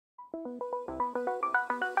My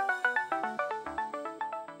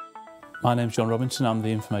name's John Robinson. I'm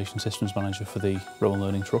the Information Systems Manager for the Rowan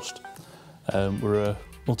Learning Trust. We're a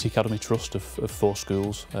multi-academy trust of 4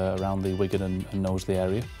 schools around the Wigan and Knowsley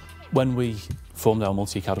area. When we formed our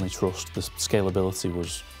multi-academy trust, the scalability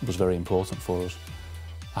was very important for us.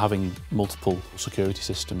 Having multiple security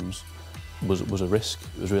systems was a risk.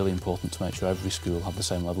 It was really important to make sure every school had the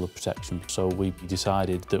same level of protection. So we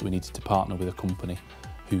decided that we needed to partner with a company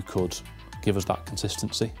who could give us that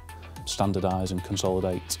consistency, standardise and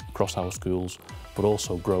consolidate across our schools, but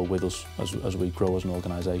also grow with us as we grow as an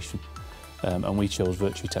organisation. And we chose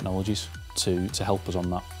Virtue Technologies to help us on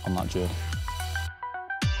that journey.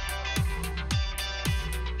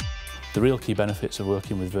 The real key benefits of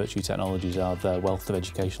working with Virtue Technologies are their wealth of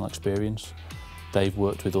educational experience. They've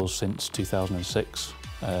worked with us since 2006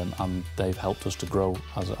 and they've helped us to grow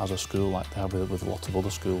as a school like they have with a lot of other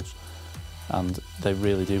schools. And they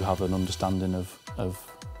really do have an understanding of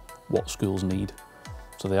what schools need.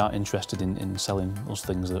 So they aren't interested in selling us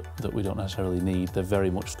things that we don't necessarily need. They're very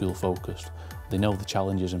much school focused. They know the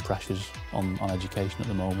challenges and pressures on education at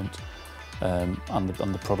the moment, and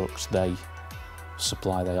the products they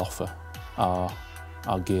supply, they offer, are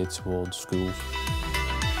geared towards schools.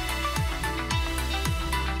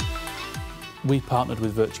 We partnered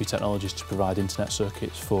with Virtue Technologies to provide internet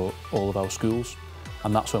circuits for all of our schools,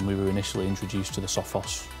 and that's when we were initially introduced to the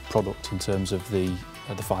Sophos product in terms of the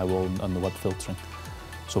firewall and the web filtering.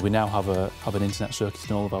 So we now have an internet circuit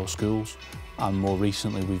in all of our schools, and more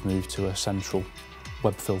recently we've moved to a central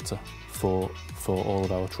web filter for all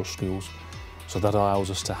of our trust schools. So that allows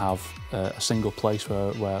us to have a single place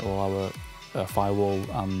where all our firewall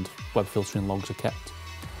and web filtering logs are kept.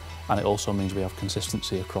 And it also means we have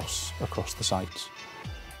consistency across the sites.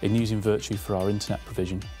 In using Virtue for our internet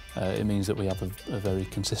provision, it means that we have a very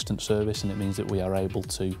consistent service, and it means that we are able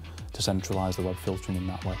to centralise the web filtering in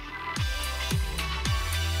that way.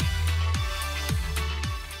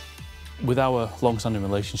 With our long-standing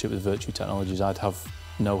relationship with Virtue Technologies, I'd have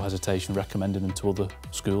no hesitation recommending them to other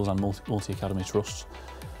schools and multi-academy trusts.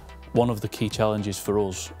 One of the key challenges for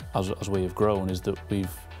us as we have grown is that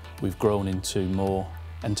we've grown into more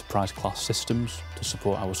enterprise class systems to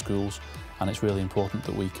support our schools, and it's really important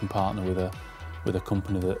that we can partner with a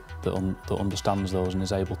company that understands those and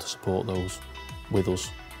is able to support those with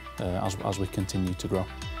us as we continue to grow.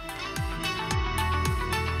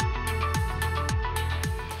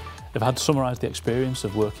 If I had to summarise the experience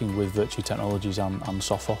of working with Virtue Technologies and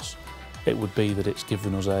Sophos, it would be that it's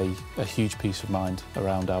given us a huge peace of mind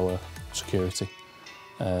around our security.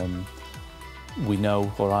 We know,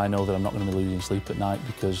 or I know, that I'm not going to be losing sleep at night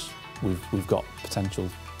because we've got potential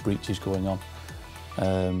breaches going on.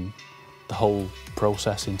 The whole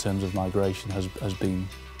process in terms of migration has been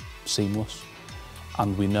seamless,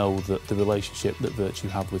 and we know that the relationship that Virtue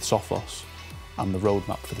have with Sophos and the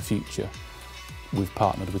roadmap for the future, we've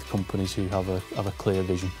partnered with companies who have a clear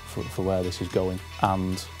vision for where this is going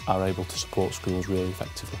and are able to support schools really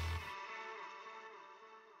effectively.